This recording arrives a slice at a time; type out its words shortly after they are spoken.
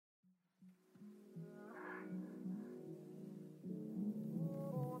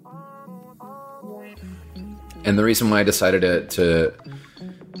And the reason why I decided to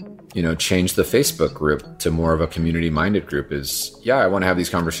change the Facebook group to more of a community-minded group is, I want to have these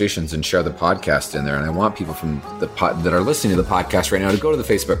conversations and share the podcast in there. And I want people from that are listening to the podcast right now to go to the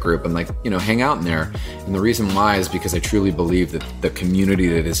Facebook group and hang out in there. And the reason why is because I truly believe that the community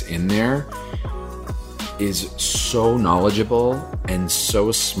that is in there is so knowledgeable and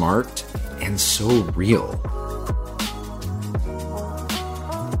so smart and so real.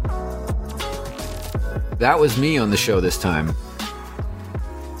 That was me on the show this time.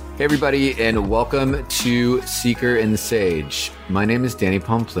 Hey everybody, and welcome to Seeker and the Sage. My name is Danny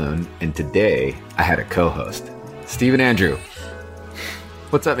Pomploon, and today I had a co-host, Stephen Andrew.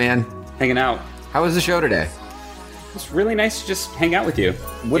 What's up, man? Hanging out. How was the show today? It's really nice to just hang out with you.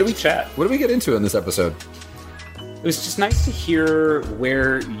 What do we chat? What do we get into in this episode? It was just nice to hear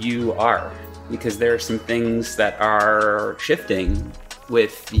where you are, because there are some things that are shifting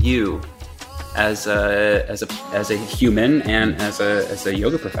with you as a human and as a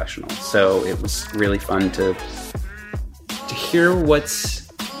yoga professional. So it was really fun to hear what's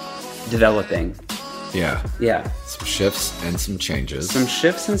developing. Yeah. Some shifts and some changes.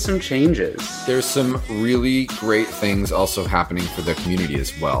 There's some really great things also happening for the community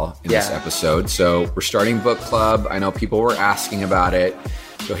as well in this episode. So we're starting book club. I know people were asking about it.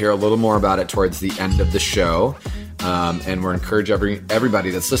 You'll hear a little more about it towards the end of the show. And we're encouraging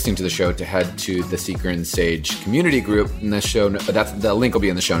everybody that's listening to the show to head to the Seeker and Sage community group. In the show, the link will be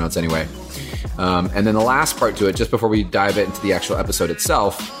in the show notes anyway. And then the last part to it, just before we dive into the actual episode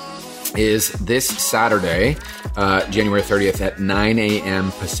itself, is this Saturday, January 30th at 9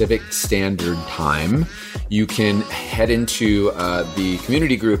 a.m. Pacific Standard Time. You can head into the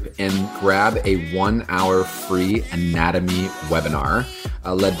community group and grab a 1-hour free anatomy webinar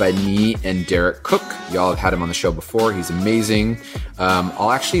led by me and Derek Cook. Y'all have had him on the show before. He's amazing.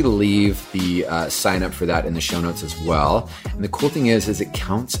 I'll actually leave the sign up for that in the show notes as well. And the cool thing is it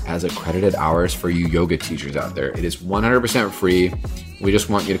counts as accredited hours for you yoga teachers out there. It is 100% free. We just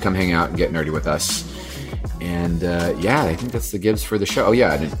want you to come hang out and get nerdy with us. And I think that's the gives for the show. Oh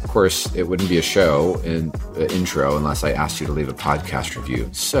yeah, and of course it wouldn't be a show in intro unless I asked you to leave a podcast review.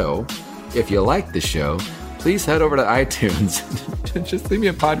 So if you like the show, please head over to iTunes. Just leave me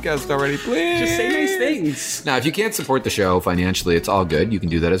a podcast already, please. Just say nice things. Now, if you can't support the show financially, it's all good. You can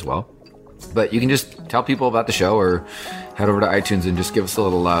do that as well. But you can just tell people about the show or head over to iTunes and just give us a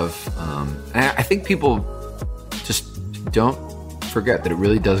little love. And I think people just don't forget that it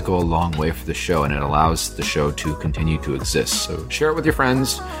really does go a long way for the show, and it allows the show to continue to exist. So share it with your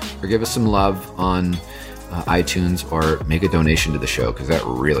friends or give us some love on iTunes or make a donation to the show, because that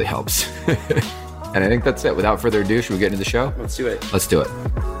really helps. And I think that's it. Without further ado, should we get into the show? Let's do it. Let's do it.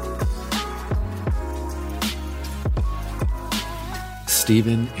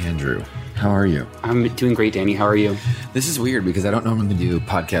 Stephen Andrew, how are you? I'm doing great, Danny. How are you? This is weird because I don't normally do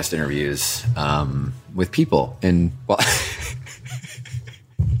podcast interviews with people. And, well,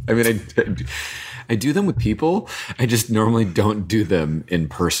 I mean, I do them with people. I just normally don't do them in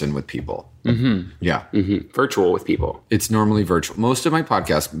person with people. Mm-hmm. Yeah. Mm-hmm. Virtual with people. It's normally virtual. Most of my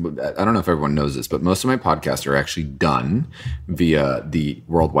podcasts, I don't know if everyone knows this, but most of my podcasts are actually done via the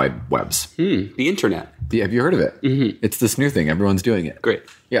World Wide Webs. The internet. Have you heard of it? Mm-hmm. It's this new thing. Everyone's doing it. Great.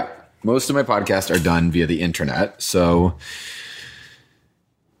 Yeah. Most of my podcasts are done via the internet. So.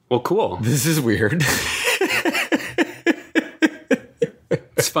 Well, cool. This is weird.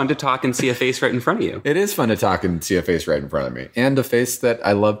 It's fun to talk and see a face right in front of you. It is fun to talk and see a face right in front of me. And a face that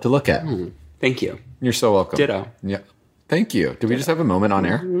I love to look at. Thank you. You're so welcome. Ditto. Yeah. Thank you. Did we just have a moment on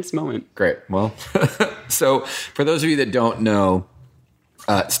air? This moment. Great. Well, so for those of you that don't know,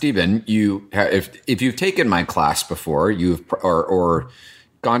 Stephen, if you've taken my class before, or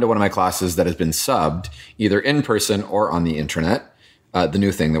gone to one of my classes that has been subbed, either in person or on the internet, the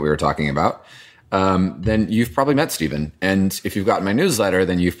new thing that we were talking about, then you've probably met Stephen. And if you've gotten my newsletter,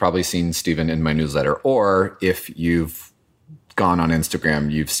 then you've probably seen Stephen in my newsletter. Or if you've gone on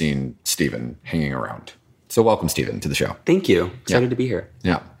Instagram, you've seen Stephen hanging around. So welcome, Stephen, to the show. Thank you. Excited to be here.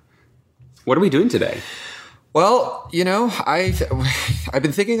 Yeah. What are we doing today? Well, I've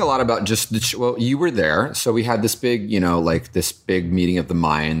been thinking a lot about just you were there. So we had this big, this big meeting of the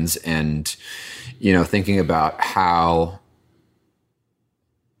minds, and, thinking about how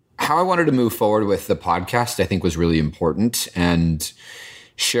I wanted to move forward with the podcast, I think was really important. And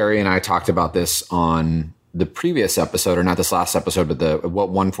Sherry and I talked about this on the previous episode, or not this last episode, but the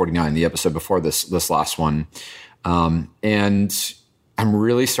 149, the episode before this last one. And I'm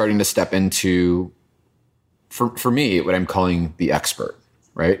really starting to step into, for me, what I'm calling the expert,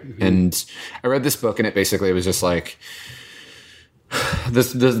 right? Mm-hmm. And I read this book, and it was just like,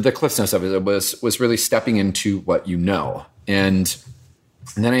 the Cliff's Notes of it was really stepping into what you know. And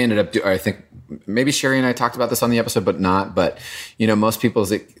then I ended up I think maybe Sherry and I talked about this on the episode, but most people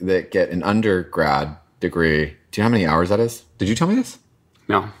that get an undergrad degree, do you know how many hours that is? Did you tell me this?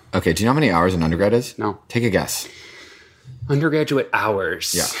 No. Okay. Do you know how many hours an undergrad is? No. Take a guess. Undergraduate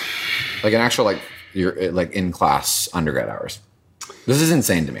hours. Yeah. Like an actual, you're like in class undergrad hours. This is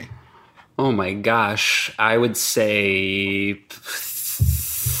insane to me. Oh my gosh. I would say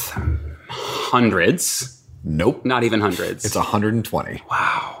hundreds. Nope. Not even hundreds. It's 120.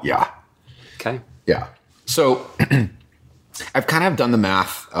 Wow. Yeah. Okay. Yeah. So I've kind of done the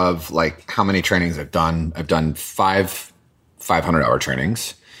math of like how many trainings I've done. I've done 500-hour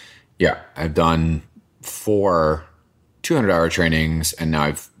trainings. Yeah. I've done 4 200-hour trainings, and now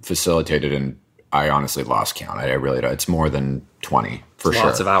I've facilitated, and I honestly lost count. I really don't. It's more than 20 for sure.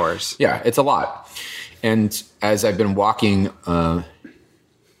 Lots of hours. Yeah, it's a lot. And as I've been walking,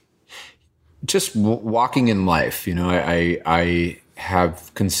 walking in life, I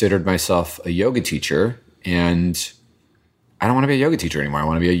have considered myself a yoga teacher, and I don't want to be a yoga teacher anymore. I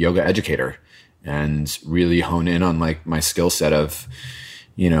want to be a yoga educator and really hone in on like my skill set of,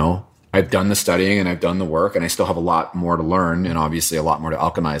 I've done the studying and I've done the work, and I still have a lot more to learn and obviously a lot more to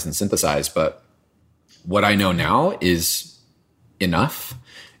alchemize and synthesize. But what I know now is enough.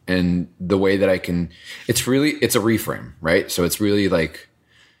 And the way that I can, it's a reframe, right? So it's really like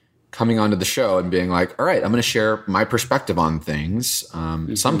coming onto the show and being like, all right, I'm going to share my perspective on things.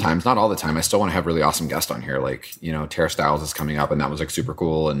 Sometimes, not all the time. I still want to have really awesome guests on here. Like, Tara Stiles is coming up, and that was like super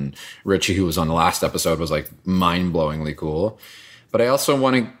cool. And Richie, who was on the last episode, was like mind-blowingly cool. But I also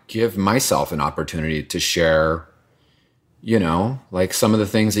want to give myself an opportunity to share, like some of the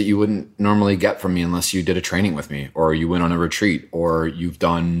things that you wouldn't normally get from me unless you did a training with me, or you went on a retreat, or you've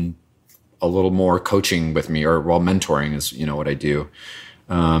done a little more coaching with me, or mentoring is, what I do.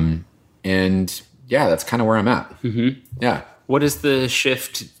 And yeah, that's kind of where I'm at. Mm-hmm. Yeah. What is the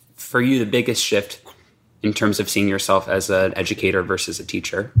shift for you, the biggest shift in terms of seeing yourself as an educator versus a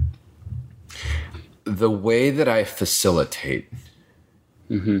teacher? The way that I facilitate.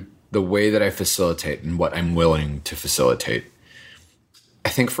 Mm-hmm. The way that I facilitate and what I'm willing to facilitate. I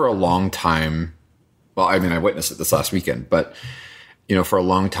think for a long time, well, I mean, I witnessed it this last weekend, but, for a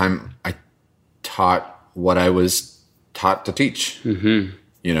long time, I taught what I was taught to teach. Mm-hmm.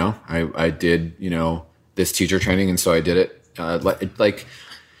 I did, this teacher training, and so I did it.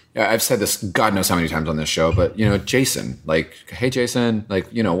 I've said this God knows how many times on this show, but, Jason, hey, Jason,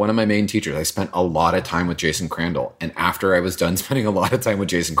 one of my main teachers, I spent a lot of time with Jason Crandall. And after I was done spending a lot of time with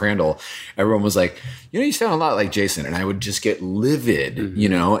Jason Crandall, everyone was like, you sound a lot like Jason. And I would just get livid,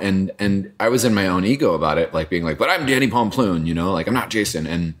 mm-hmm. And I was in my own ego about it, being like, but I'm Danny Pomploon, I'm not Jason.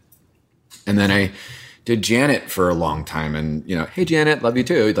 And then I did Janet for a long time, and, hey, Janet, love you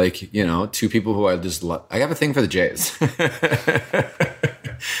too. Two people who I just love. I have a thing for the J's.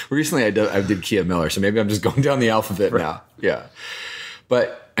 Recently, I did Kia Miller, so maybe I'm just going down the alphabet now. Yeah.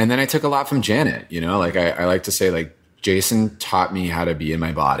 And then I took a lot from Janet, I like to say, Jason taught me how to be in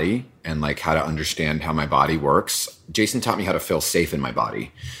my body and, how to understand how my body works. Jason taught me how to feel safe in my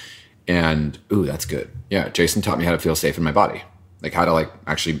body. And, ooh, that's good. Yeah, Jason taught me how to feel safe in my body, how to,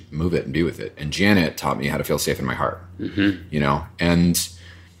 actually move it and be with it. And Janet taught me how to feel safe in my heart, mm-hmm. And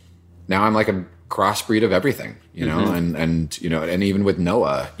now I'm a crossbreed of everything, mm-hmm. and even with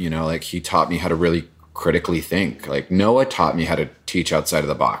Noah, he taught me how to really critically think. Noah taught me how to teach outside of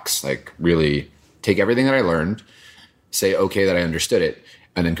the box, really take everything that I learned, say, okay, that I understood it,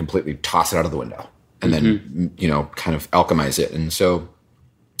 and then completely toss it out of the window, and mm-hmm. then, kind of alchemize it. And so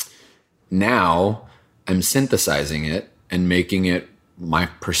now I'm synthesizing it and making it my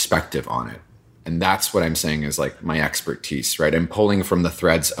perspective on it. And that's what I'm saying is my expertise, right? I'm pulling from the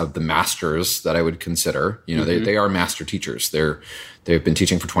threads of the masters that I would consider, mm-hmm. they are master teachers. They've been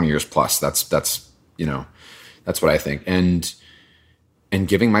teaching for 20 years plus. That's what I think. And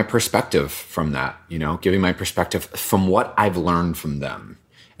giving my perspective from that, giving my perspective from what I've learned from them,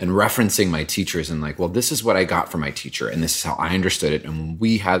 and referencing my teachers and well, this is what I got from my teacher, and this is how I understood it. And when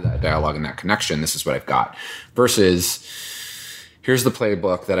we had that dialogue and that connection, this is what I've got, versus here's the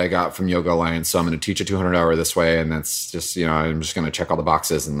playbook that I got from Yoga Alliance. So I'm going to teach a 200-hour this way. And that's just, I'm just going to check all the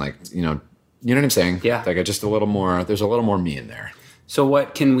boxes and you know what I'm saying? Yeah. Just a little more, there's a little more me in there. So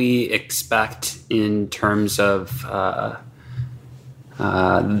what can we expect in terms of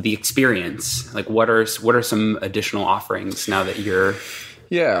the experience? What are some additional offerings now that you're...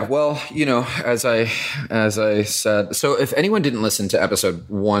 Yeah, well, as I said, so if anyone didn't listen to episode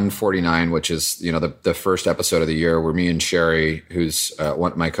 149, which is, the first episode of the year, where me and Sherry, who's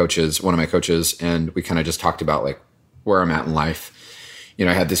one of my coaches, and we kind of just talked about where I'm at in life,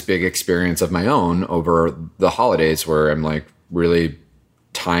 I had this big experience of my own over the holidays where I'm like really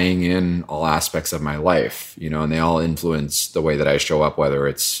tying in all aspects of my life, and they all influence the way that I show up, whether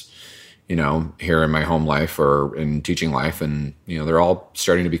it's, here in my home life or in teaching life. And, they're all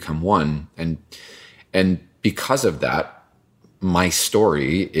starting to become one. And because of that, my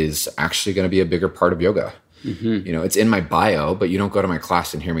story is actually going to be a bigger part of yoga. Mm-hmm. It's in my bio, but you don't go to my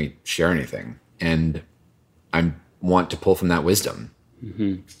class and hear me share anything. And I want to pull from that wisdom.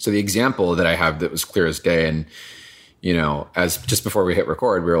 Mm-hmm. So the example that I have that was clear as day, and, as just before we hit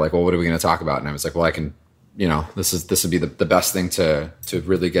record, we were like, well, what are we going to talk about? And I was like, well, I can, this would be the best thing to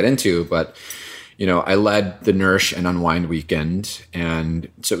really get into. But, I led the Nourish and Unwind weekend. And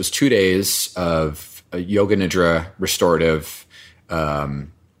so it was 2 days of a yoga nidra, restorative,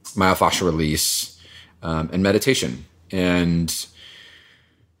 myofascial release, and meditation. And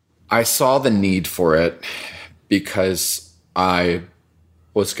I saw the need for it because I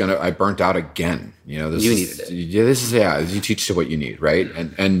burnt out again. You needed it. You teach to what you need. Right.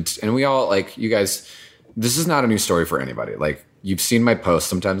 And we all, like, you guys, this is not a new story for anybody. Like, you've seen my posts.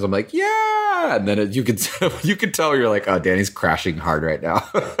 Sometimes I'm like, yeah. And then you could tell you're like, oh, Danny's crashing hard right now.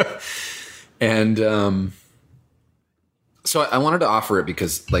 And, so I wanted to offer it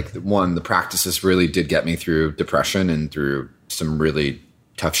because, like, one, the practices really did get me through depression and through some really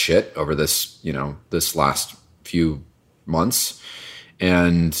tough shit over this, this last few months.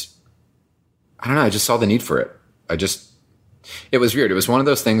 And I don't know, I just saw the need for it. It was weird. It was one of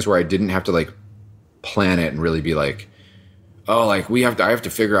those things where I didn't have to, like, plan it and really be like, oh, like, I have to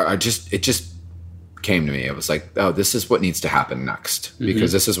figure out, it just came to me. It was like, oh, this is what needs to happen next,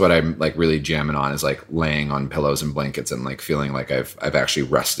 because this is what I'm, like, really jamming on, is like laying on pillows and blankets and, like, feeling like I've actually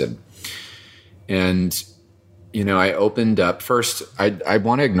rested. And, I opened up first. I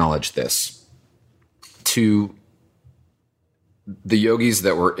want to acknowledge this to the yogis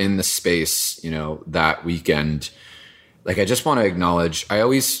that were in the space, that weekend. Like, I just want to acknowledge, I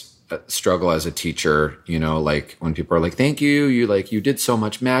always struggle as a teacher, like, when people are like, thank you, you did so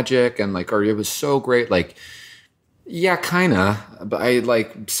much magic, and, like, or it was so great. Like, yeah, kind of, but I,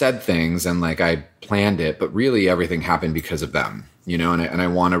 like, said things and, like, I planned it, but really everything happened because of them, and I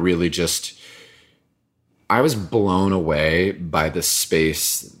want to really I was blown away by the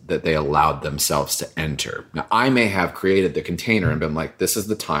space that they allowed themselves to enter. Now, I may have created the container and been like, this is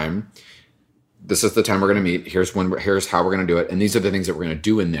the time we're going to meet. Here's how we're going to do it. And these are the things that we're going to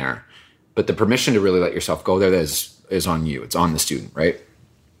do in there. But the permission to really let yourself go there is on you. It's on the student, right?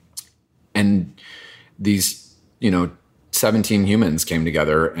 And these, 17 humans came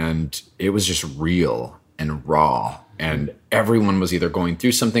together, and it was just real and raw. And everyone was either going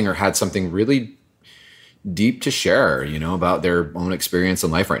through something or had something really deep to share, about their own experience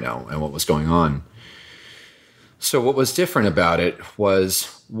in life right now and what was going on. So what was different about it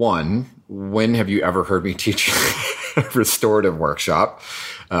was, one, when have you ever heard me teach a restorative workshop?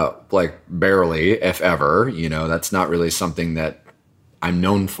 Like, barely, if ever. That's not really something that I'm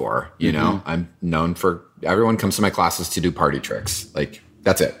known for. I'm known for, everyone comes to my classes to do party tricks. Like,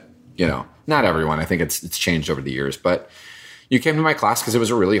 that's it. Not everyone. I think it's changed over the years, but you came to my class because it was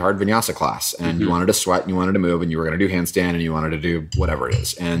a really hard vinyasa class, and you wanted to sweat and you wanted to move and you were going to do handstand and you wanted to do whatever it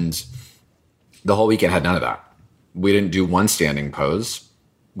is. And the whole weekend had none of that. We didn't do one standing pose.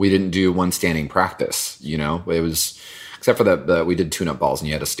 We didn't do one standing practice. It was, except for the we did tune-up balls and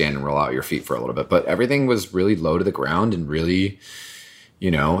you had to stand and roll out your feet for a little bit, but everything was really low to the ground and really,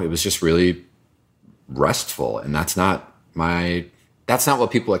 it was just really restful. And that's not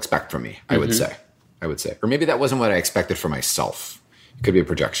what people expect from me, I would say. Or maybe that wasn't what I expected for myself. It could be a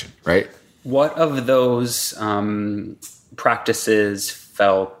projection, right? What of those practices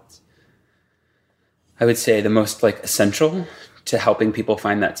felt, I would say, the most, like, essential to helping people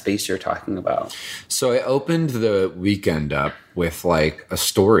find that space you're talking about? So I opened the weekend up with, like, a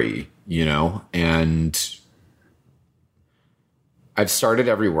story, and I've started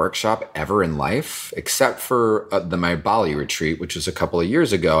every workshop ever in life, except for my Bali retreat, which was a couple of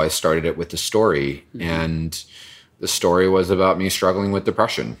years ago. I started it with the story, and the story was about me struggling with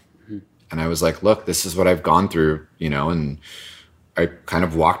depression. And I was like, look, this is what I've gone through, and I kind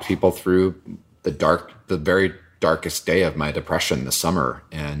of walked people through the very darkest day of my depression this summer,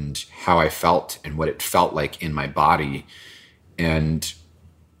 and how I felt and what it felt like in my body. And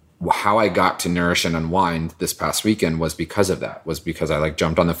how I got to Nourish and Unwind this past weekend was because of that, was because I, like,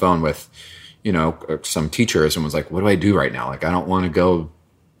 jumped on the phone with, some teachers and was like, what do I do right now? Like, I don't want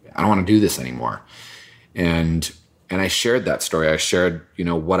to do this anymore. And I shared that story. I shared,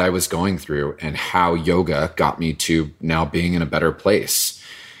 what I was going through and how yoga got me to now being in a better place.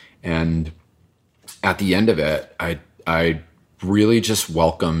 And at the end of it, I really just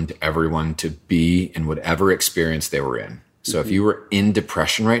welcomed everyone to be in whatever experience they were in. So if you were in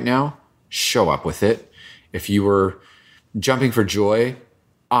depression right now, show up with it. If you were jumping for joy,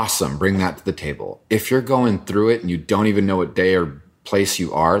 awesome, bring that to the table. If you're going through it and you don't even know what day or place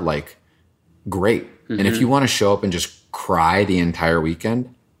you are, like, great. And if you want to show up and just cry the entire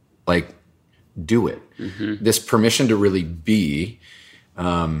weekend, like, do it. This permission to really be,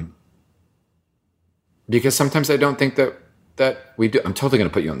 because sometimes I don't think that we do. I'm totally going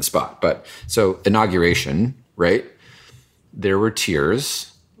to put you on the spot, but so inauguration, right? There were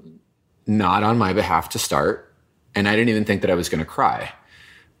tears, not on my behalf to start, and I didn't even think that I was going to cry.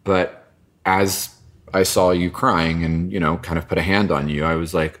 But as I saw you crying and, kind of put a hand on you, I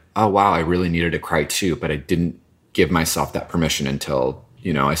was like, oh, wow, I really needed to cry too. But I didn't give myself that permission until,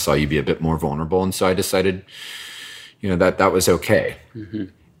 I saw you be a bit more vulnerable. And so I decided, that was okay.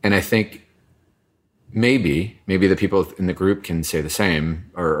 And I think maybe the people in the group can say the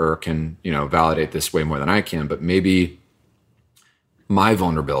same or can, validate this way more than I can. But maybe my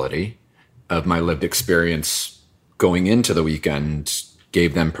vulnerability of my lived experience going into the weekend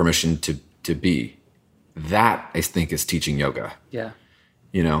gave them permission to be. That, I think, is teaching yoga. Yeah.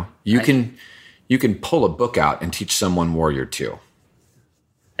 You can pull a book out and teach someone Warrior too.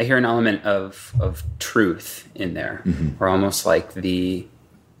 I hear an element of truth in there, or almost like the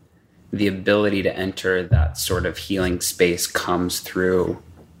ability to enter that sort of healing space comes through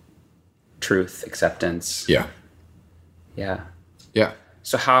truth, acceptance. Yeah. Yeah. Yeah.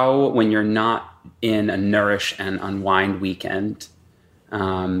 So how, when you're not in a nourish and unwind weekend,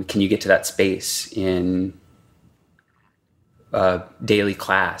 can you get to that space in a daily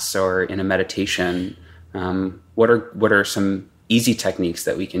class or in a meditation? What are some easy techniques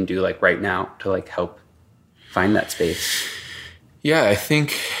that we can do, like right now, to like help find that space? Yeah, I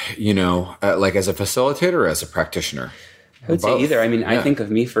think, like as a facilitator or as a practitioner? I would say either. I mean, I think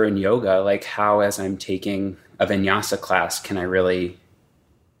of me for in yoga, like how, as I'm taking a vinyasa class, can I really,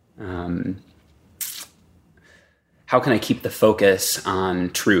 how can I keep the focus on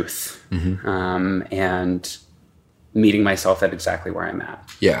truth and meeting myself at exactly where I'm at?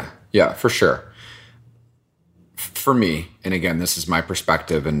 Yeah, for sure. For me, and again, this is my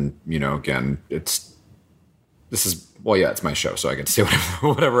perspective, and again, it's my show, so I can say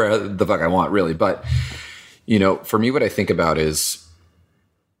whatever the fuck I want, really. But for me, what I think about is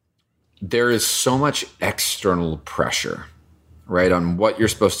there is so much external pressure, right, on what you're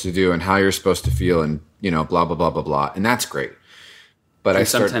supposed to do and how you're supposed to feel, and blah blah blah blah blah, and that's great. But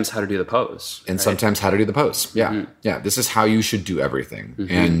sometimes how to do the pose, and sometimes how to do the pose. Yeah, yeah. This is how you should do everything,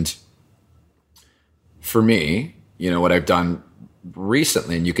 and for me, what I've done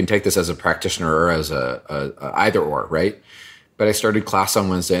recently, and you can take this as a practitioner or as a either or, right? But I started class on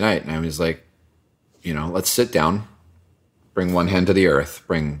Wednesday night, and I was like, let's sit down, bring one hand to the earth,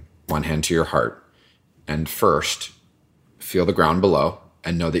 bring one hand to your heart, and first feel the ground below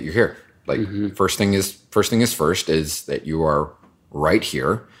and know that you're here. Like first thing is that you are right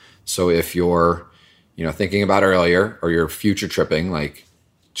here. So if you're, thinking about earlier or you're future tripping, like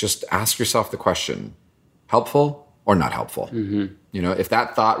just ask yourself the question, helpful or not helpful? If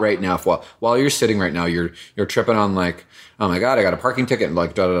that thought right now, while you're sitting right now, you're tripping on like, oh my God, I got a parking ticket and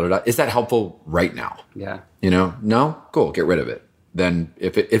like, is that helpful right now? Yeah. No, cool. Get rid of it. Then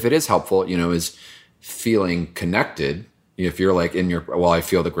if it is helpful, is feeling connected. If you're like I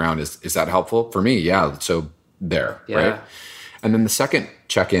feel the ground, is that helpful for me? Yeah. So there, right? And then the second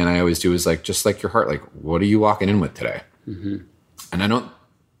check-in I always do is like, just like your heart, like, what are you walking in with today? And I don't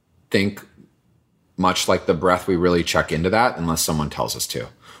think much like the breath, we really check into that unless someone tells us to,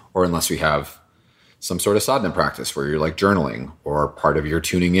 or unless we have some sort of sadhana practice where you're like journaling, or part of your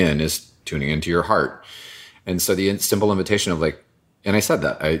tuning in is tuning into your heart. And so the simple invitation of like, and I said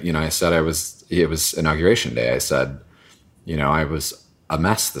that, it was inauguration day. I said, I was a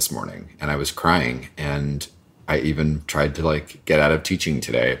mess this morning and I was crying, and I even tried to like get out of teaching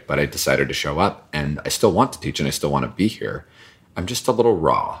today, but I decided to show up, and I still want to teach and I still want to be here. I'm just a little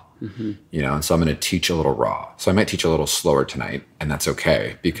raw, and so I'm going to teach a little raw. So I might teach a little slower tonight, and that's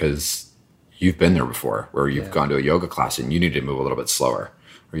okay, because you've been there before where you've gone to a yoga class and you need to move a little bit slower,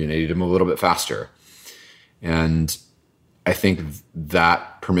 or you need to move a little bit faster. And I think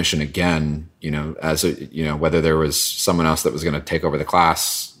that permission again, as whether there was someone else that was going to take over the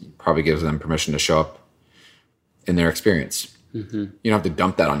class, probably gives them permission to show up in their experience. You don't have to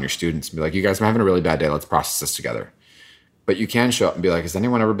dump that on your students and be like, you guys are having a really bad day. Let's process this together. But you can show up and be like, has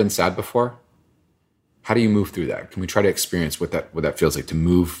anyone ever been sad before? How do you move through that? Can we try to experience what that feels like to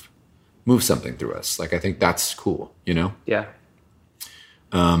move something through us? Like, I think that's cool, Yeah.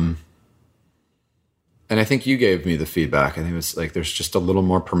 And I think you gave me the feedback. I think it was like, there's just a little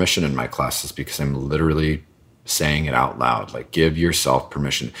more permission in my classes because I'm literally saying it out loud. Like, give yourself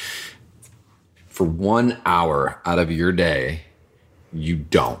permission. For 1 hour out of your day, you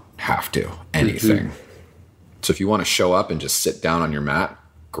don't have to anything. Mm-hmm. So if you want to show up and just sit down on your mat,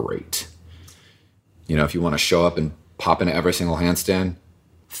 great. You know, if you want to show up and pop into every single handstand,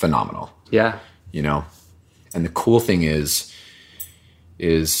 phenomenal. Yeah. You know, and the cool thing is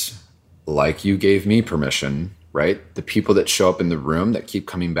like you gave me permission, right? The people that show up in the room that keep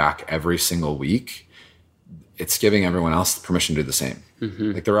coming back every single week, it's giving everyone else the permission to do the same.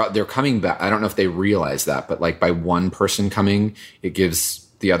 Mm-hmm. Like they're coming back. I don't know if they realize that, but like by one person coming, it gives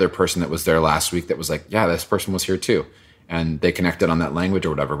the other person that was there last week that was like, yeah, this person was here too. And they connected on that language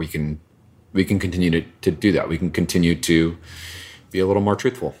or whatever. We can continue to do that. We can continue to be a little more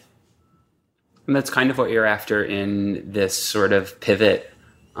truthful. And that's kind of what you're after in this sort of pivot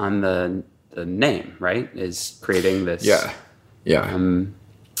on the name, right? Is creating this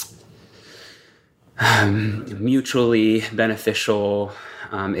mutually beneficial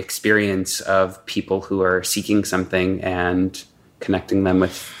experience of people who are seeking something and connecting them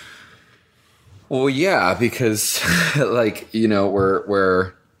with. Well, yeah, because like, you know,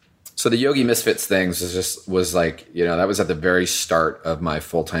 we're so the Yogi Misfits things was like, you know, that was at the very start of my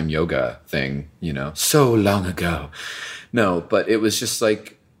full-time yoga thing, you know, so long ago. No, but it was just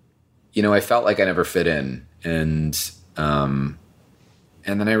like, you know, I felt like I never fit in. And then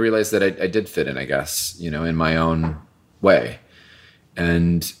I realized that I did fit in, I guess, you know, in my own way.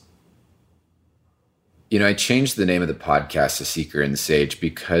 And, you know, I changed the name of the podcast to Seeker and Sage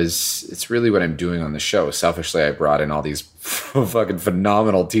because it's really what I'm doing on the show. Selfishly, I brought in all these fucking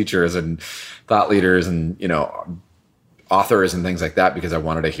phenomenal teachers and thought leaders and, you know, authors and things like that because I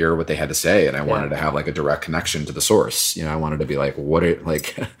wanted to hear what they had to say and I wanted to have like a direct connection to the source. You know, I wanted to be like,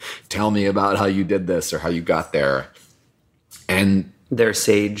 tell me about how you did this or how you got there. And their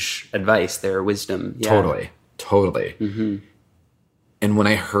sage advice, their wisdom. Yeah. Totally. Mm-hmm. And when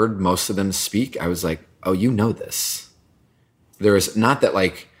I heard most of them speak, I was like, oh, you know this. There was not that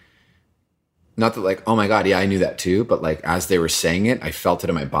like, oh my God, yeah, I knew that too. But like, as they were saying it, I felt it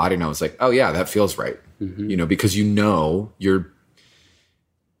in my body and I was like, oh yeah, that feels right. Mm-hmm. You know, because you know,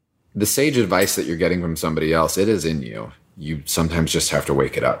 the sage advice that you're getting from somebody else, it is in you. You sometimes just have to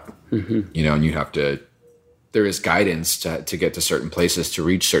wake it up, mm-hmm. you know, and there is guidance to get to certain places, to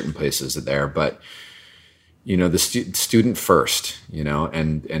reach certain places there. But, you know, the student first, you know,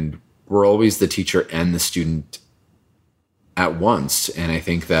 and we're always the teacher and the student at once. And I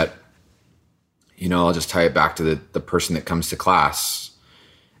think that, you know, I'll just tie it back to the person that comes to class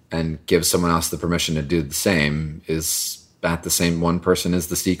and gives someone else the permission to do the same is that the same one person is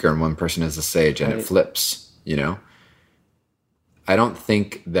the seeker and one person is the sage, and it flips, you know? I don't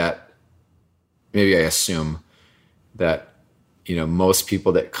think that, maybe I assume that, you know, most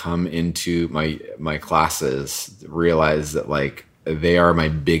people that come into my classes realize that like they are my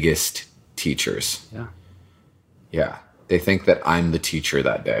biggest teachers. Yeah. Yeah. They think that I'm the teacher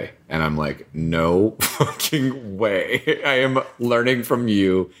that day. And I'm like, no fucking way. I am learning from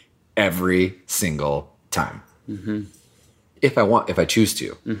you every single time. Mm-hmm. If I choose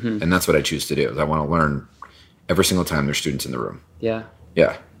to. Mm-hmm. And that's what I choose to do, is I want to learn every single time there's students in the room. Yeah.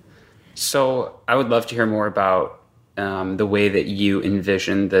 Yeah. So I would love to hear more about the way that you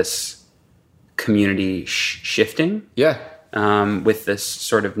envision this community shifting. Yeah. With this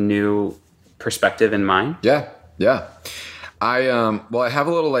sort of new perspective in mind. Yeah. Yeah. I have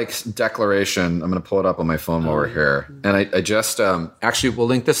a little like declaration. I'm going to pull it up on my phone while we're here. And I just, actually we'll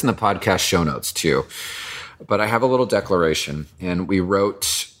link this in the podcast show notes too, but I have a little declaration, and we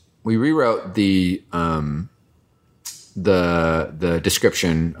rewrote the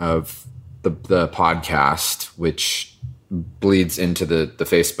description of the podcast, which bleeds into the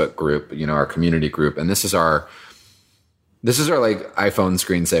Facebook group, you know, our community group. And this is our like iPhone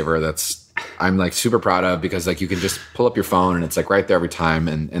screensaver I'm like super proud of, because like you can just pull up your phone and it's like right there every time.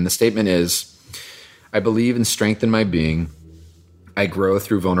 And the statement is, I believe in strength in my being. I grow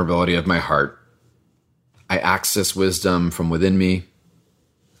through vulnerability of my heart. I access wisdom from within me.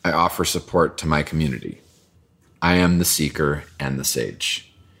 I offer support to my community. I am the seeker and the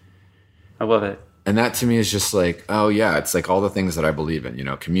sage. I love it. And that to me is just like, oh yeah, it's like all the things that I believe in, you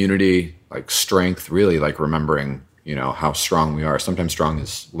know, community, like strength, really like remembering, you know, how strong we are. Sometimes strong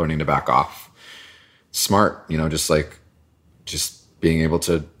is learning to back off. Smart, you know, just being able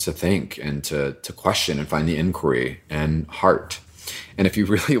to think and to question and find the inquiry, and heart. And if you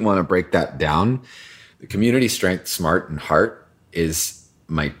really want to break that down, the community, strength, smart, and heart is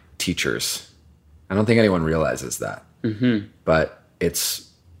my teachers. I don't think anyone realizes that, mm-hmm. but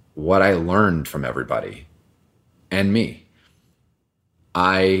it's what I learned from everybody and me.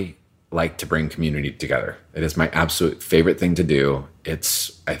 I like to bring community together. It is my absolute favorite thing to do.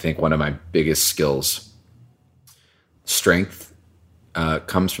 It's, I think, one of my biggest skills. Strength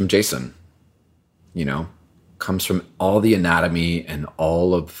comes from Jason, comes from all the anatomy and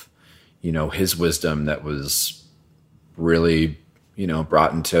all of, his wisdom that was really,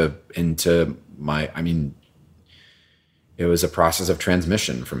 brought into my, it was a process of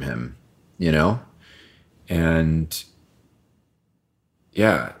transmission from him, and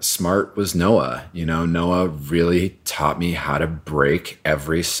yeah, smart was Noah. Noah really taught me how to break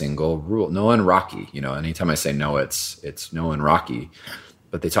every single rule. Noah and Rocky, anytime I say Noah, it's Noah and Rocky,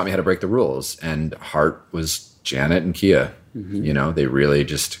 but they taught me how to break the rules. And Hart was Janet and Kia. Mm-hmm. They really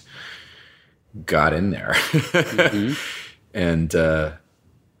just got in there. Mm-hmm. And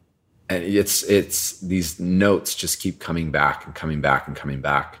it's these notes just keep coming back and coming back and coming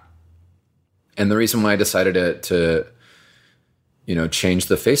back. And the reason why I decided to change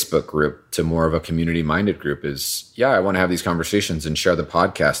the Facebook group to more of a community-minded group is, I want to have these conversations and share the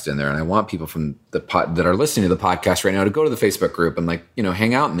podcast in there. And I want people from that are listening to the podcast right now to go to the Facebook group and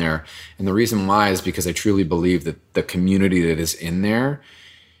hang out in there. And the reason why is because I truly believe that the community that is in there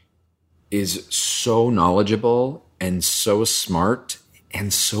is so knowledgeable and so smart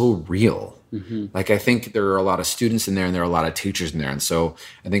and so real. Mm-hmm. I think there are a lot of students in there and there are a lot of teachers in there. And so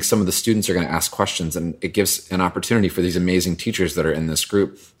I think some of the students are going to ask questions, and it gives an opportunity for these amazing teachers that are in this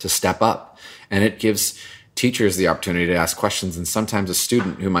group to step up. And it gives teachers the opportunity to ask questions. And sometimes a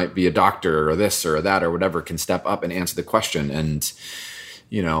student who might be a doctor or this or that or whatever can step up and answer the question. And,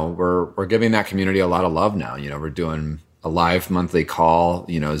 we're giving that community a lot of love now. We're doing a live monthly call,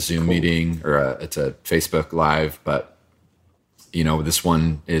 Zoom meeting, or it's a Facebook Live, but this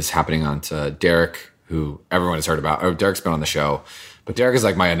one is happening on to Derek, who everyone has heard about. Oh, Derek's been on the show, but Derek is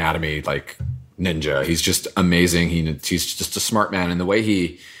like my anatomy, ninja. He's just amazing. He's just a smart man. And the way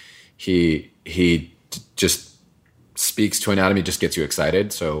he just speaks to anatomy just gets you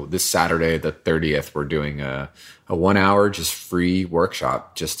excited. So this Saturday, the 30th, we're doing a 1 hour, just free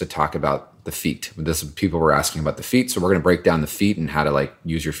workshop just to talk about the feet. People were asking about the feet. So we're going to break down the feet and how to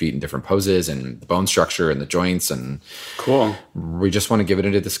use your feet in different poses and the bone structure and the joints. And cool. We just want to give it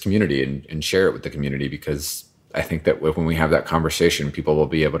into this community and share it with the community, because I think that when we have that conversation, people will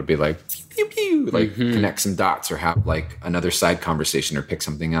be able to be pew, pew, mm-hmm. connect some dots or have another side conversation or pick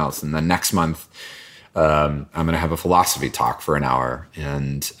something else. And then next month, I'm going to have a philosophy talk for an hour.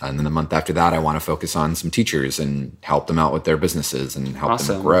 And then the month after that, I want to focus on some teachers and help them out with their businesses and help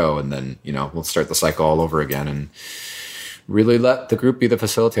them grow. And then, we'll start the cycle all over again and really let the group be the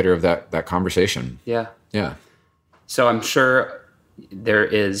facilitator of that conversation. Yeah. Yeah. So I'm sure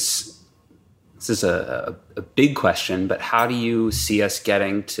this is a big question, but how do you see us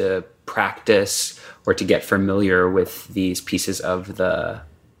getting to practice or to get familiar with these pieces of the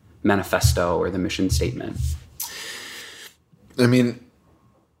manifesto or the mission statement? I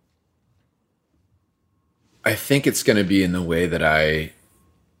think it's going to be in the way that I'm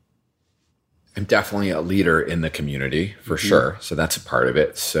definitely a leader in the community for mm-hmm. sure. So that's a part of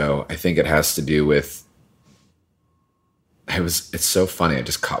it. So I think it has to do with, it's so funny. I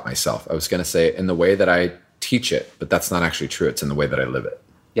just caught myself. I was going to say in the way that I teach it, but that's not actually true. It's in the way that I live it.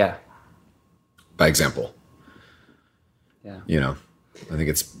 Yeah. By example. Yeah. I think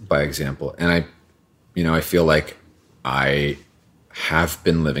it's by example. And I feel like I have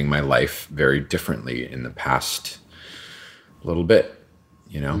been living my life very differently in the past little bit,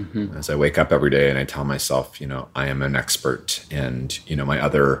 mm-hmm. as I wake up every day and I tell myself, I am an expert. And,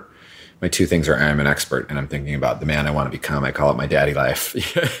 my two things are I am an expert and I'm thinking about the man I want to become. I call it my daddy life,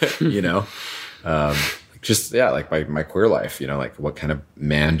 my queer life, what kind of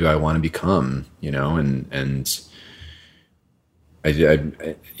man do I want to become, and I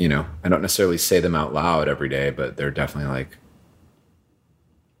don't necessarily say them out loud every day, but they're definitely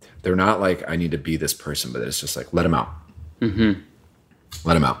they're not I need to be this person, but it's just let them out. Mm-hmm.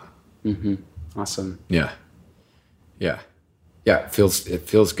 Let them out. Mm-hmm. Awesome. Yeah. Yeah. Yeah. It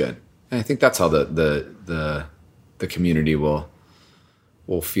feels good. And I think that's how the community will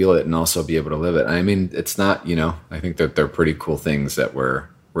feel it and also be able to live it. It's not, I think that they're pretty cool things that we're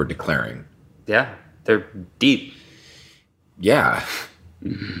declaring. Yeah. They're deep. Yeah.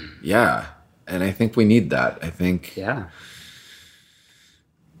 Yeah. And I think we need that. I think,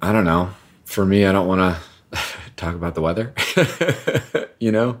 I don't know. For me, I don't want to talk about the weather.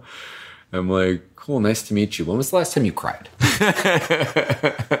 I'm cool. Nice to meet you. When was the last time you cried?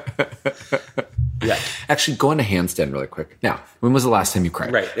 Yeah. Actually, go into handstand really quick. Now, when was the last time you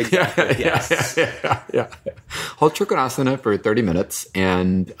cried? Right, exactly. Yes. Yeah. Hold Trikonasana for 30 minutes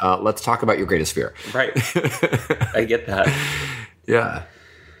and let's talk about your greatest fear. Right. I get that. Yeah.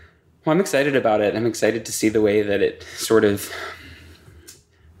 Well, I'm excited about it. I'm excited to see the way that it sort of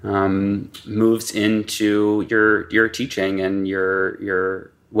moves into your teaching and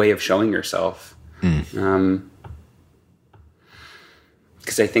your way of showing yourself. Because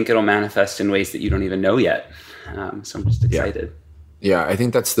I think it'll manifest in ways that you don't even know yet. So I'm just excited. Yeah, I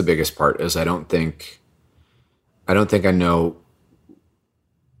think that's the biggest part is I don't think I know.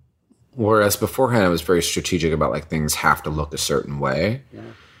 Whereas beforehand I was very strategic about like things have to look a certain way. Yeah.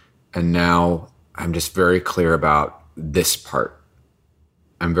 And now I'm just very clear about this part.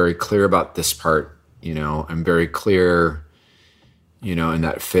 I'm very clear about this part, I'm very clear, in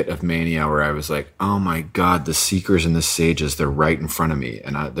that fit of mania where I was like, oh my God, the seekers and the sages, they're right in front of me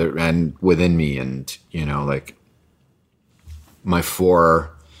and within me. And, like my 4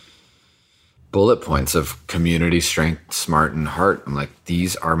 bullet points of community, strength, smart, and heart. I'm like,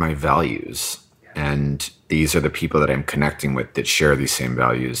 these are my values. And these are the people that I'm connecting with that share these same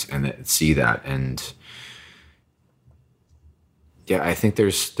values and that see that. And yeah, I think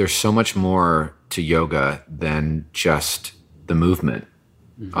there's so much more to yoga than just the movement.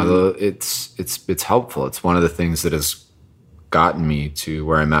 Although it's helpful. It's one of the things that has gotten me to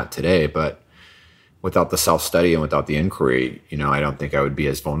where I'm at today. But without the self-study and without the inquiry, I don't think I would be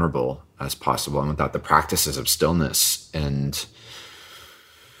as vulnerable as possible. And without the practices of stillness and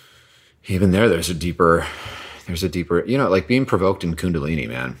even there's a deeper, like being provoked in Kundalini,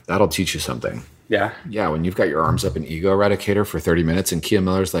 man, that'll teach you something. Yeah. Yeah. When you've got your arms up in ego eradicator for 30 minutes and Kia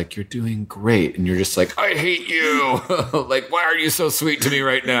Miller's like, you're doing great. And you're just like, I hate you. Like, why are you so sweet to me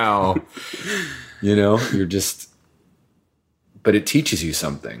right now? You're just, but it teaches you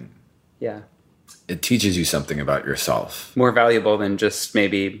something. Yeah. It teaches you something about yourself. More valuable than just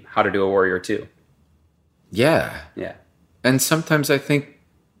maybe how to do a warrior 2. Yeah. Yeah. And sometimes I think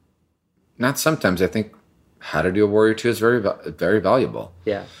how to do a warrior 2 is very, very valuable.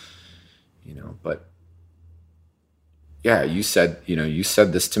 Yeah. But yeah, you said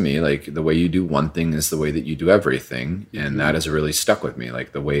this to me, like the way you do one thing is the way that you do everything. And that has really stuck with me.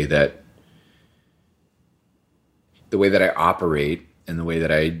 Like the way that I operate and the way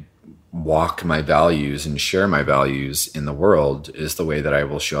that I walk my values and share my values in the world is the way that I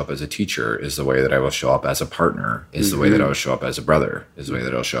will show up as a teacher, is the way that I will show up as a partner, is the way that I will show up as a brother, is the way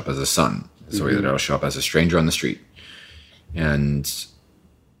that I'll show up as a son, is the way that I'll show up as a stranger on the street. And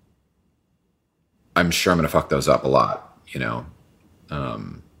I'm sure I'm going to fuck those up a lot, like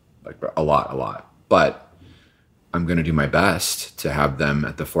a lot, but I'm going to do my best to have them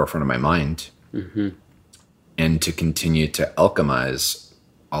at the forefront of my mind and to continue to alchemize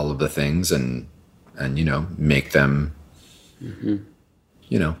all of the things and make them,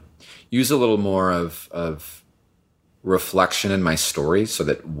 use a little more of reflection in my story so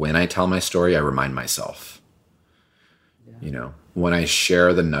that when I tell my story, I remind myself, when I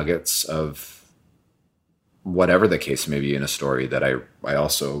share the nuggets of whatever the case may be in a story, that I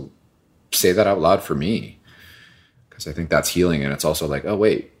also say that out loud for me, because I think that's healing. And it's also like, oh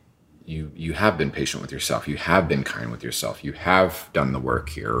wait, you have been patient with yourself. You have been kind with yourself. You have done the work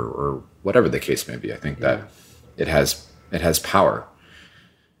here, or whatever the case may be. I think that it has power.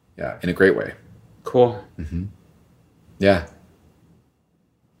 Yeah. In a great way. Cool. Mm-hmm. Yeah.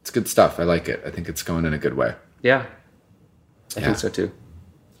 It's good stuff. I like it. I think it's going in a good way. Yeah. I think so too.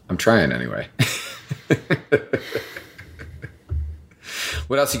 I'm trying anyway.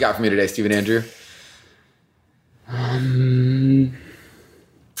 What else you got for me today, Stephen Andrew?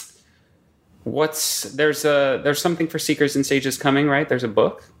 There's something for Seekers and Sages coming, right? There's a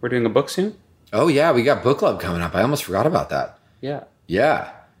book. We're doing a book soon. Oh yeah, we got book club coming up. I almost forgot about that. Yeah.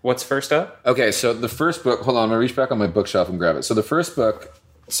 Yeah. What's first up? Okay, so the first book. Hold on, I'm gonna reach back on my bookshelf and grab it. So the first book.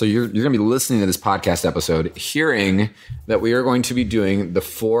 So you're gonna be listening to this podcast episode, hearing that we are going to be doing The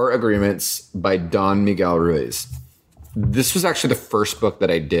 4 Agreements by Don Miguel Ruiz. This was actually the first book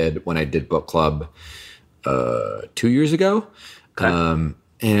that I did when I did book club 2 years ago. Okay.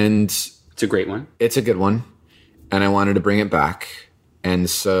 And it's a great one. It's a good one. And I wanted to bring it back. And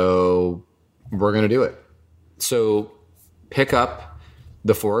so we're going to do it. So pick up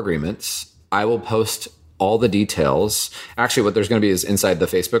The 4 Agreements. I will post all the details. Actually, what there's going to be is inside the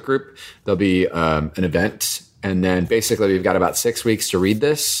Facebook group, there'll be an event. And then basically we've got about 6 weeks to read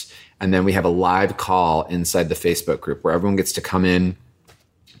this. And then we have a live call inside the Facebook group where everyone gets to come in,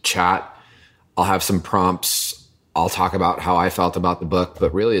 chat. I'll have some prompts. I'll talk about how I felt about the book,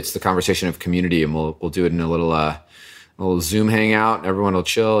 but really it's the conversation of community, and we'll do it in a little little Zoom hangout. Everyone will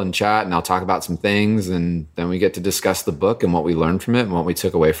chill and chat, and I'll talk about some things, and then we get to discuss the book and what we learned from it and what we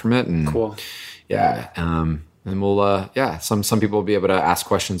took away from it. And cool. Yeah. And we'll, some people will be able to ask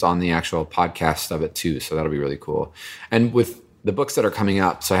questions on the actual podcast of it too. So that'll be really cool. And with the books that are coming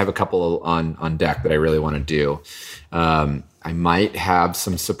up, so I have a couple on deck that I really want to do. I might have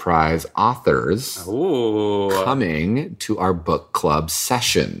some surprise authors coming to our book club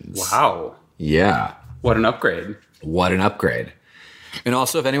sessions. Wow. Yeah. What an upgrade. What an upgrade. And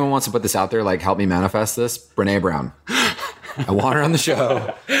also, if anyone wants to put this out there, like help me manifest this, Brene Brown. I want her on the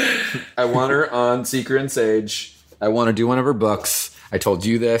show. I want her on Seeker and Sage. I want to do one of her books. I told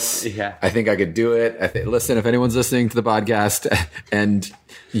you this. Yeah. I think I could do it. Listen, if anyone's listening to the podcast and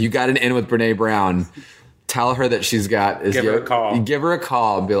you got an in with Brene Brown, tell her that she's got... Give her a call. Give her a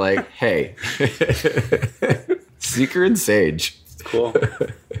call and be like, hey, Seeker and Sage. Cool.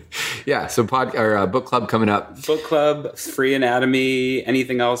 Yeah, so book club coming up. Book club, Free Anatomy,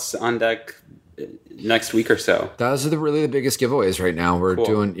 anything else on deck next week or so? Those are really the biggest giveaways right now. We're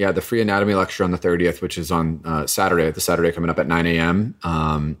doing the Free Anatomy lecture on the 30th, which is on Saturday, the Saturday coming up at 9 a.m.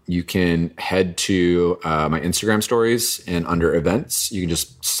 You can head to my Instagram stories, and under events, you can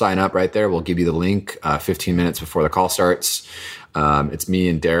just sign up right there. We'll give you the link 15 minutes before the call starts. It's me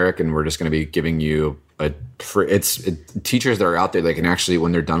and Derek, and we're just going to be giving you teachers that are out there. They can actually,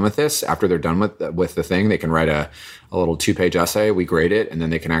 when they're done with this, after they're done with the thing, they can write a little 2-page essay. We grade it, and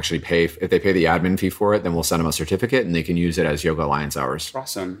then they can actually pay. If they pay the admin fee for it, then we'll send them a certificate, and they can use it as Yoga Alliance hours.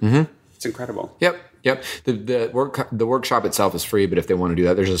 Awesome. Mm-hmm. It's incredible. Yep. The workshop itself is free, but if they want to do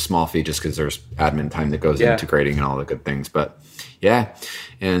that, there's a small fee just because there's admin time that goes into grading and all the good things. But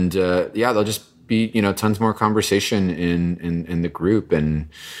and they'll just be tons more conversation in the group, and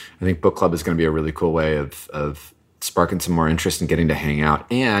I think book club is going to be a really cool way of sparking some more interest and getting to hang out.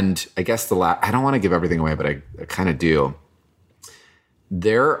 And I guess I don't want to give everything away, but I kind of do.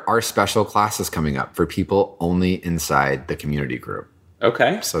 There are special classes coming up for people only inside the community group.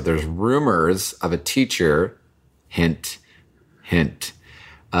 Okay. So there's rumors of a teacher, hint,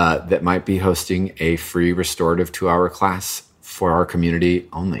 that might be hosting a free restorative 2-hour class for our community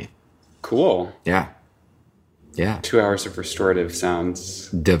only. Cool. Yeah. 2 hours of restorative sounds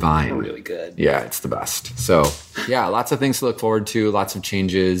divine. Really good. Yeah, it's the best. So lots of things to look forward to, lots of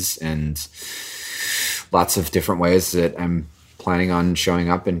changes, and lots of different ways that I'm planning on showing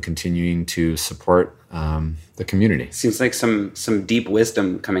up and continuing to support the community. Seems like some deep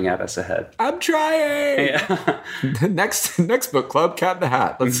wisdom coming at us ahead. I'm trying. Yeah. next book club, Cat in the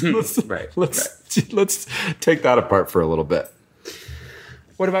Hat. Let's take that apart for a little bit.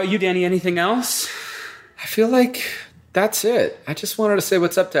 What about you, Danny? Anything else? I feel like that's it. I just wanted to say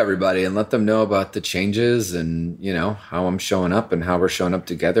what's up to everybody and let them know about the changes and, how I'm showing up and how we're showing up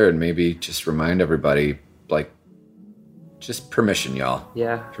together, and maybe just remind everybody, just permission, y'all.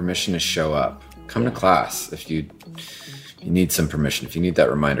 Yeah. Permission to show up. Come to class if you need some permission. If you need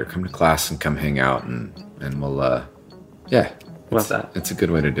that reminder, come to class and come hang out, and we'll, Love that. It's a good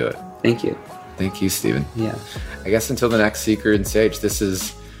way to do it. Thank you. Thank you, Stephen. Yeah. I guess until the next Seeker and Sage, this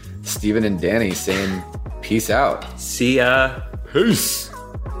is Stephen and Danny saying peace out. See ya. Peace.